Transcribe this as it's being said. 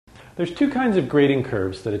There's two kinds of grading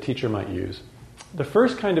curves that a teacher might use. The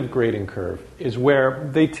first kind of grading curve is where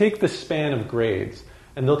they take the span of grades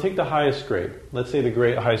and they'll take the highest grade. Let's say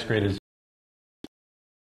the highest grade is...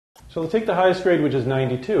 So they'll take the highest grade, which is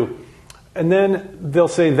 92, and then they'll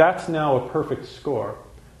say that's now a perfect score.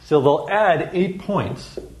 So they'll add 8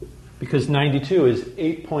 points, because 92 is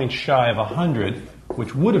 8 points shy of 100,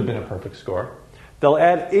 which would have been a perfect score. They'll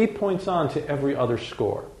add 8 points on to every other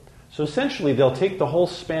score. So essentially, they'll take the whole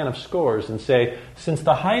span of scores and say, since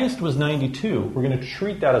the highest was 92, we're going to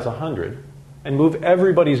treat that as 100 and move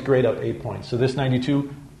everybody's grade up 8 points. So this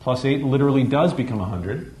 92 plus 8 literally does become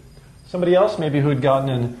 100. Somebody else maybe who had gotten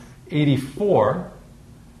an 84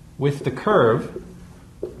 with the curve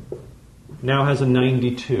now has a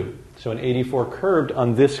 92. So an 84 curved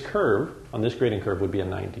on this grading curve would be a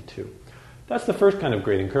 92. That's the first kind of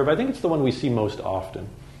grading curve. I think it's the one we see most often,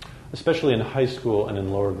 especially in high school and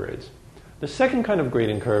in lower grades. The second kind of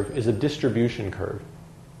grading curve is a distribution curve,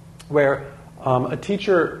 where a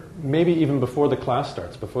teacher, maybe even before the class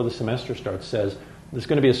starts, before the semester starts, says there's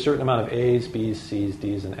going to be a certain amount of A's, B's, C's,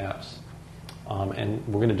 D's, and F's. And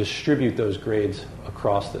we're going to distribute those grades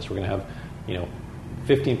across this. We're going to have,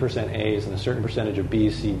 15% A's and a certain percentage of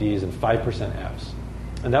B's, C, D's, and 5% F's.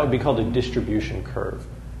 And that would be called a distribution curve.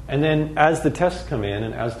 And then as the tests come in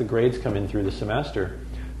and as the grades come in through the semester,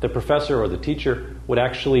 the professor or the teacher would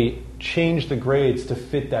actually change the grades to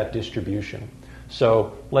fit that distribution.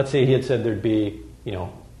 So let's say he had said there'd be,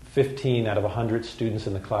 15 out of 100 students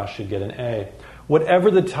in the class should get an A. Whatever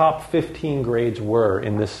the top 15 grades were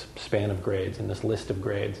in this span of grades, in this list of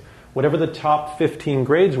grades, whatever the top 15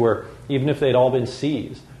 grades were, even if they'd all been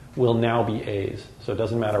C's, will now be A's. So it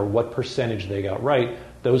doesn't matter what percentage they got right,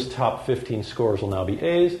 those top 15 scores will now be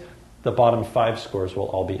A's, the bottom 5 scores will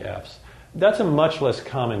all be F's. That's a much less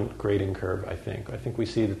common grading curve, I think. I think we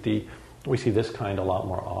see this kind a lot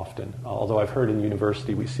more often. Although I've heard in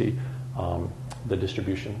university we see the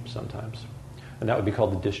distribution sometimes. And that would be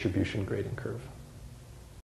called the distribution grading curve.